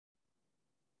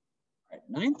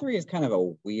9.3 is kind of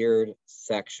a weird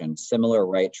section, similar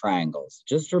right triangles.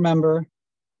 Just remember,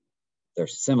 they're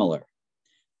similar.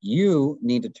 You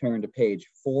need to turn to page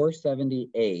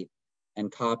 478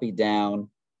 and copy down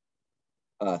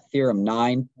theorem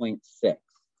 9.6.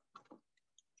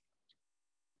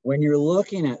 When you're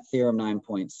looking at theorem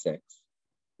 9.6, it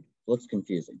looks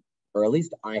confusing, or at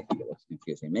least I think it looks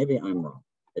confusing. Maybe I'm wrong.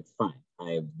 It's fine.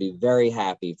 I'd be very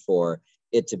happy for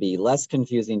it to be less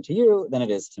confusing to you than it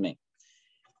is to me.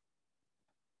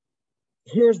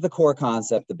 Here's the core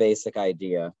concept, the basic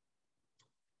idea.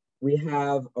 We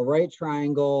have a right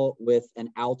triangle with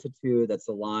an altitude that's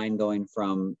a line going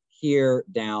from here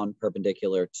down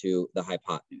perpendicular to the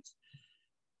hypotenuse.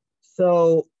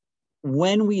 So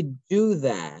when we do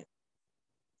that,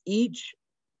 each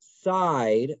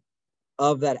side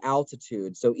of that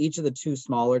altitude, so each of the two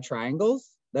smaller triangles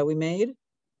that we made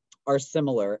are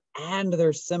similar, and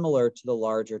they're similar to the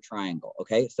larger triangle,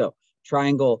 okay? So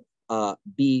triangle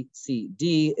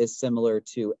BCD is similar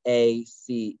to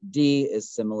ACD is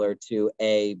similar to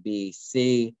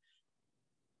ABC,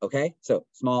 okay? So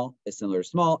small is similar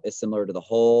to the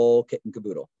whole kit and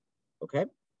caboodle, okay?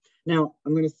 Now,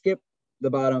 I'm gonna skip the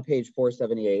bottom of page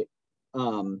 478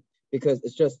 because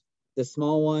it's just the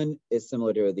small one is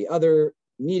similar to the other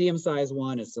medium-sized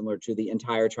one is similar to the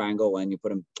entire triangle when you put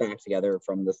them back together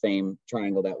from the same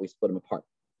triangle that we split them apart.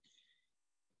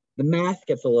 The math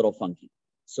gets a little funky.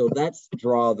 So let's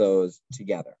draw those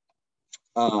together.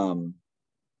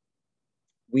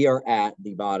 We are at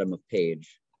the bottom of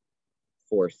page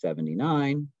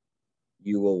 479.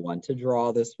 You will want to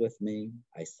draw this with me.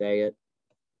 I say it.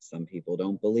 Some people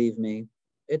don't believe me.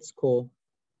 It's cool.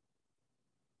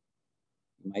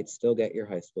 You might still get your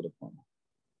high school diploma.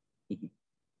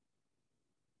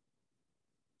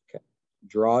 Okay,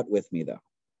 draw it with me though.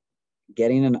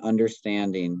 Getting an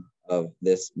understanding of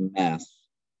this mess.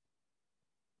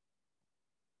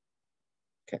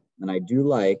 Okay, and I do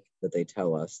like that they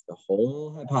tell us the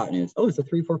whole hypotenuse. Oh, it's a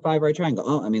 3, 4, 5 right triangle.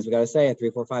 Oh, that means we got to say it. 3,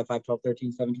 4, 5, 5, 12,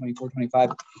 13, 7, 24,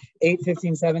 25, 8,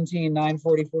 15, 17, 9,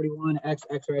 40, 41, x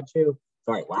rad 2.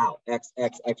 Sorry, wow, x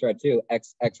rad 2,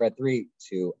 x rad 3,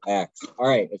 2x. All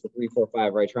right, it's a 3, 4,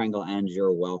 5 right triangle, and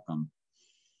you're welcome.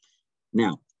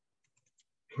 Now,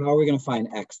 how are we going to find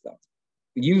x, though?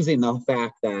 Using the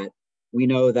fact that we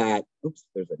know that, oops,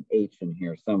 there's an h in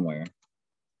here somewhere.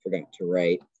 Forgot to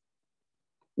write.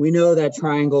 We know that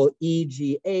triangle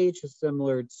EGH is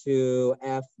similar to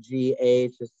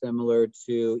FGH is similar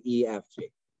to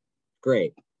EFG.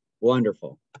 Great,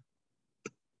 wonderful.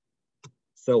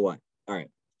 So what? All right,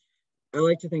 I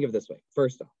like to think of it this way.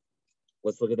 First off,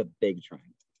 let's look at the big triangle.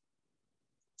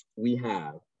 We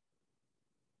have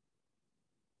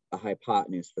a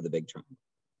hypotenuse for the big triangle,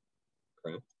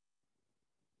 correct?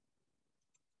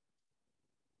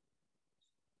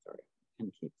 Sorry,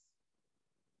 pen keeps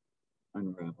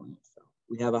unraveling itself.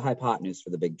 We have a hypotenuse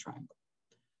for the big triangle.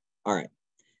 All right,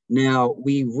 now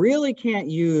we really can't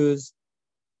use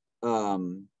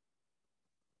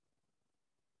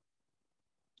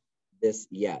this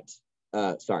yet.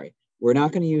 Sorry, we're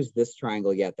not going to use this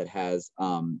triangle yet that has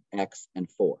x and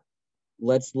 4.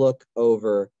 Let's look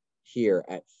over here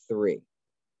at 3.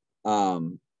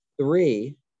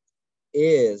 3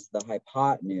 is the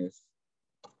hypotenuse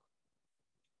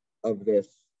of this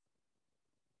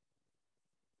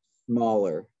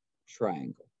smaller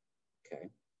triangle, okay?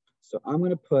 So I'm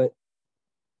going to put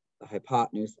the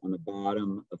hypotenuse on the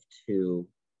bottom of 2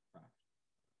 fractions,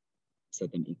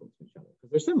 set them equal to each other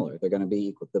because they're similar. They're going to be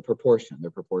equal, they're proportional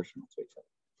to each other.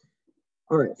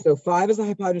 All right, so 5 is the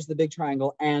hypotenuse of the big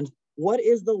triangle, and what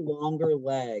is the longer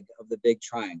leg of the big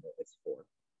triangle? It's 4.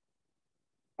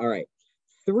 All right,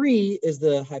 3 is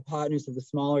the hypotenuse of the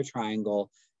smaller triangle,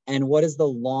 and what is the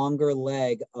longer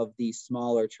leg of the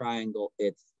smaller triangle?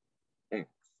 It's x.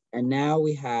 And now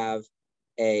we have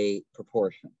a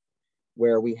proportion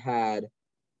where we had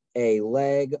a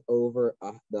leg over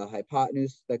the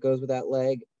hypotenuse that goes with that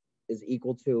leg is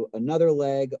equal to another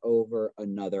leg over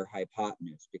another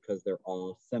hypotenuse because they're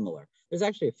all similar. There's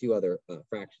actually a few other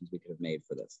fractions we could have made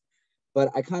for this, but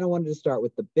I kind of wanted to start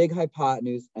with the big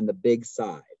hypotenuse and the big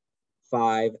side,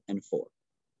 5 and 4.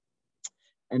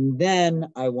 And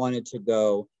then I wanted to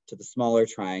go to the smaller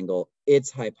triangle, its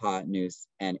hypotenuse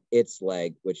and its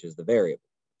leg, which is the variable.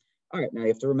 All right, now you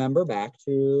have to remember back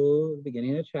to the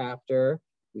beginning of the chapter,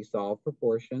 we solved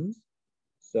proportions.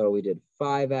 So we did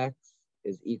 5x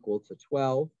is equal to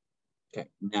 12. Okay,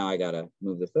 now I gotta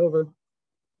move this over.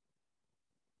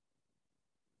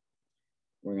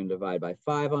 We're gonna divide by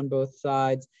 5 on both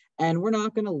sides. And we're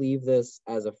not gonna leave this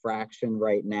as a fraction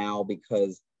right now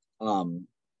because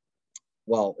we're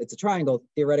well, it's a triangle.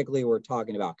 Theoretically, we're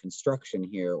talking about construction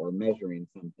here or measuring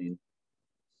something.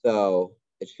 So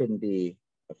it shouldn't be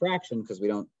a fraction because we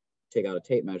don't take out a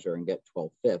tape measure and get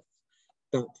 12/5.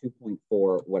 About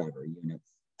 2.4, whatever units,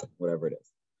 whatever it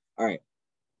is. All right,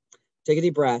 take a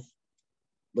deep breath.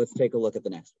 Let's take a look at the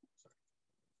next one. Sorry.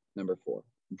 Number 4,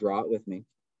 draw it with me.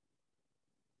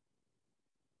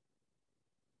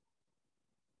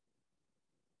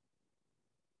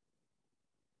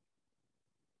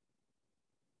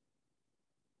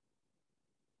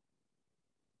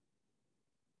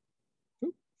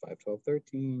 Ooh, 5, 12,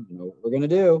 13, you know what we're gonna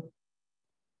do.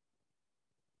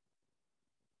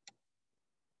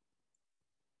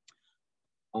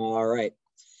 All right,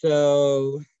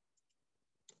 so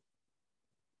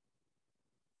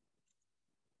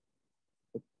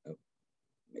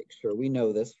make sure we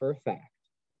know this for a fact.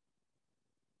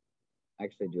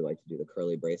 Actually, I do like to do the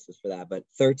curly braces for that, but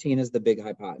 13 is the big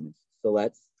hypotenuse. So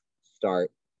let's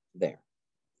start there.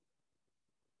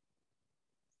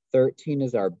 13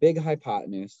 is our big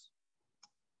hypotenuse.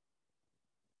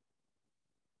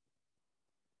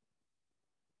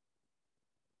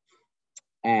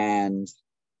 And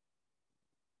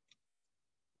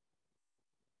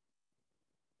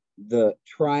the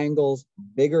triangle's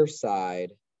bigger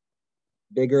side,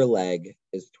 bigger leg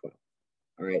is 12.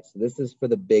 All right, so this is for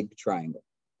the big triangle.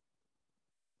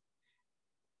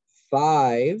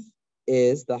 5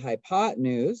 is the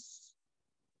hypotenuse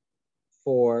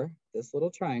for this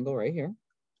little triangle right here.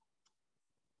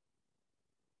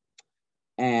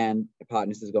 And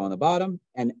hypotenuses go on the bottom,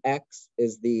 and X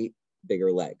is the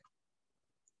bigger leg.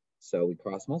 So we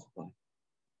cross multiply.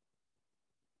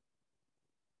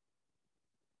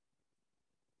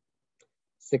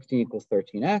 (16 equals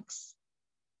 13x).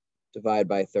 Divide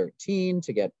by 13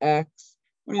 to get x.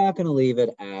 We're not going to leave it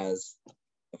as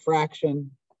a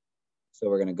fraction. So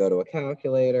we're going to go to a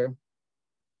calculator.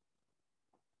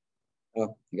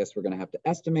 Oh, I guess we're going to have to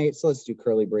estimate. So let's do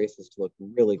curly braces to look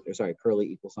really, sorry, curly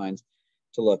equal signs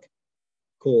to look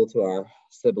cool to our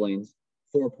siblings.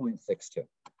 4.62.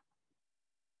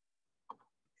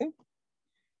 Okay.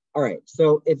 All right.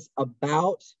 So it's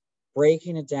about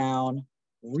breaking it down,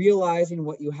 realizing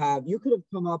what you have. You could have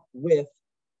come up with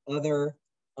other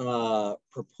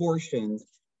proportions.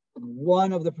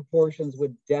 One of the proportions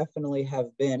would definitely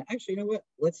have been, actually, you know what?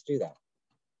 Let's do that.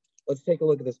 Let's take a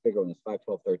look at this bigger one, this 5,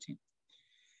 12, 13.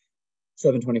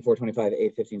 7, 24, 25,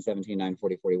 8, 15, 17, 9,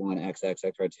 40, 41, x right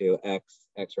 2,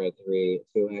 x right 3,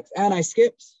 2x, and I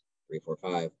skipped 3, 4,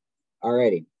 5. All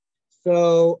righty.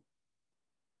 So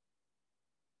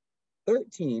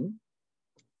 13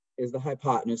 is the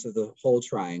hypotenuse of the whole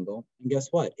triangle. And guess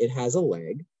what? It has a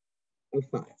leg of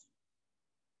 5.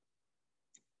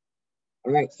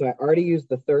 All right, so I already used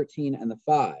the 13 and the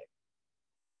 5.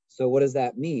 So what does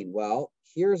that mean? Well,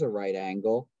 here's a right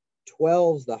angle.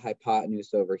 12's the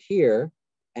hypotenuse over here,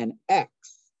 and x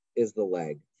is the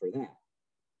leg for that.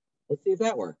 Let's see if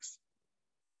that works.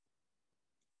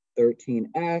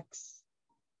 13x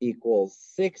equals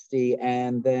 60,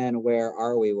 and then where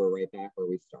are we? We're right back where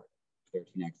we started.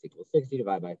 13x equals 60,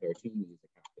 divide by 13, use the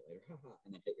calculator,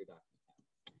 and then hit your document.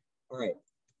 All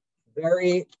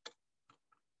right,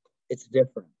 it's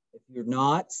different. If you're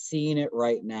not seeing it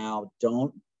right now,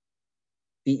 don't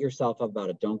beat yourself up about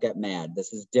it. Don't get mad.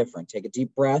 This is different. Take a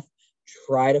deep breath,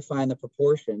 try to find the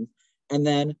proportions, and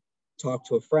then talk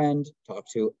to a friend, talk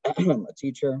to a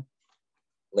teacher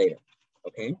later,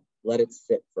 okay? Let it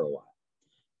sit for a while.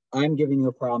 I'm giving you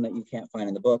a problem that you can't find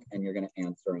in the book, and you're going to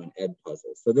answer on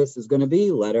Edpuzzle. So this is going to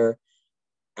be letter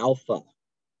alpha.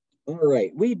 All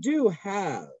right, we do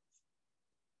have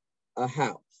a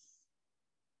house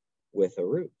with a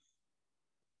roof.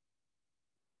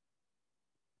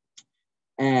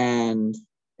 And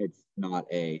it's not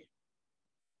a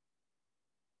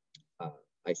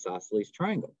isosceles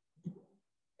triangle.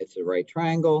 It's a right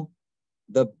triangle.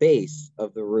 The base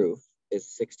of the roof is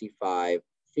 65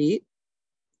 feet.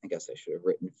 I guess I should have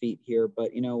written feet here,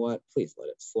 but you know what? Please let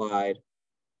it slide.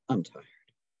 I'm tired.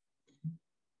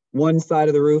 One side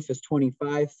of the roof is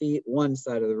 25 feet. One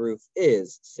side of the roof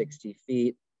is 60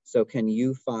 feet. So can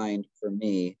you find for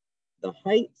me the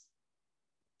height?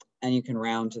 And you can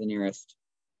round to the nearest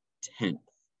 10th.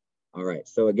 All right,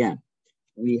 so again,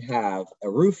 we have a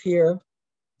roof here.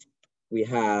 We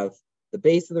have the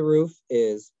base of the roof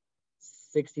is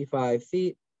 65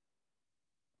 feet.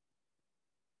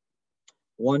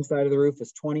 One side of the roof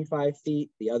is 25 feet.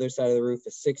 The other side of the roof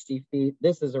is 60 feet.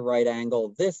 This is a right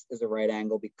angle. This is a right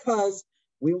angle because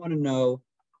we want to know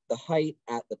the height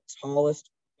at the tallest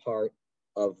part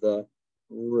of the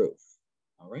roof.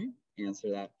 All right, answer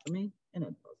that for me in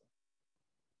Edpuzzle.